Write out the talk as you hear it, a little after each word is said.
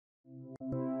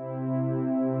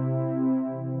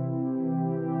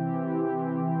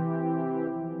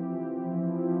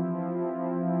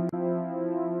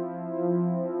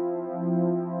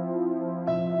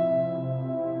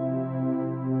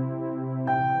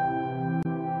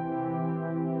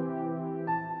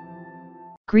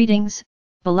Greetings,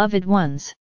 beloved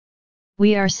ones.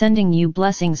 We are sending you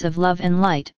blessings of love and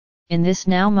light, in this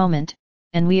now moment,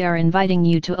 and we are inviting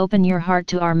you to open your heart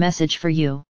to our message for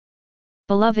you.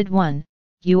 Beloved one,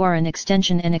 you are an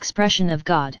extension and expression of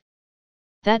God.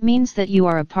 That means that you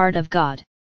are a part of God.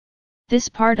 This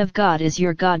part of God is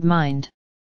your God mind.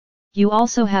 You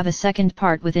also have a second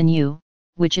part within you,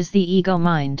 which is the ego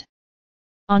mind.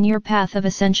 On your path of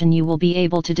ascension you will be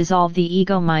able to dissolve the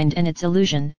ego mind and its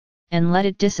illusion, and let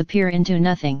it disappear into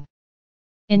nothing.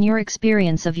 In your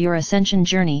experience of your ascension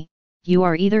journey, you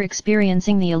are either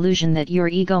experiencing the illusion that your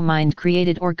ego mind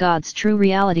created or God's true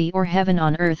reality or heaven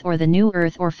on earth or the new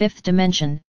earth or fifth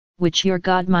dimension, which your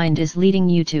God mind is leading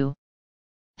you to.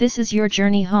 This is your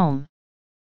journey home.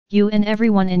 You and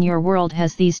everyone in your world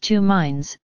has these two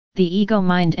minds, the ego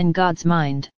mind and God's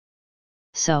mind.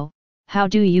 So, how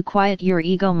do you quiet your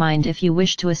ego mind if you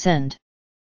wish to ascend?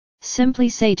 Simply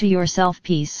say to yourself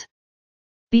peace.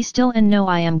 Be still and know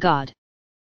I am God.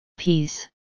 Peace.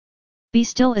 Be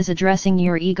still is addressing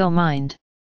your ego mind.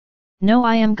 Know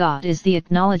I am God is the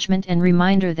acknowledgement and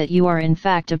reminder that you are in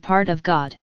fact a part of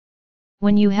God.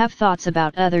 When you have thoughts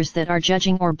about others that are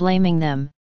judging or blaming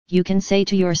them, you can say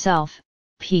to yourself,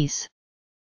 peace.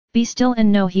 Be still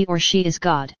and know he or she is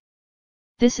God.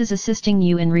 This is assisting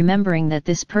you in remembering that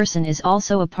this person is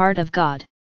also a part of God.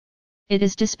 It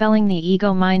is dispelling the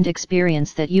ego mind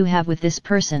experience that you have with this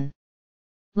person.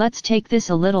 Let's take this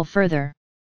a little further.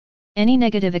 Any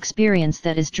negative experience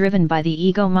that is driven by the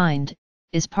ego mind,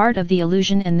 is part of the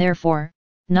illusion and therefore,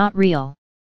 not real.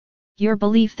 Your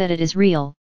belief that it is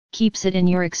real, keeps it in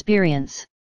your experience.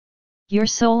 Your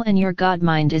soul and your God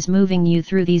mind is moving you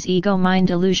through these ego mind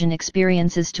illusion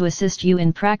experiences to assist you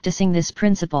in practicing this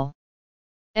principle.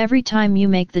 Every time you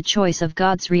make the choice of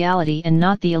God's reality and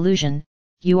not the illusion,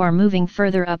 you are moving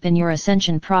further up in your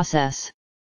ascension process.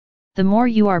 The more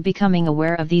you are becoming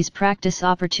aware of these practice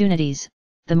opportunities,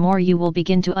 the more you will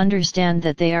begin to understand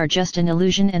that they are just an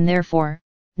illusion and therefore,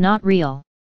 not real.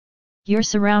 Your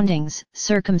surroundings,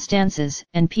 circumstances,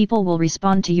 and people will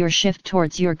respond to your shift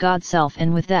towards your God self,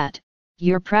 and with that,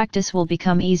 your practice will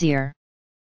become easier.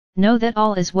 Know that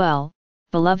all is well,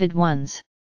 beloved ones.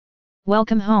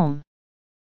 Welcome home.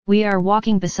 We are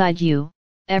walking beside you,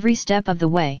 every step of the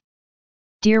way.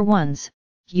 Dear ones,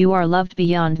 you are loved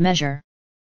beyond measure.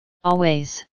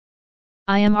 Always.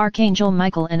 I am Archangel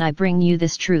Michael and I bring you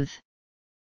this truth.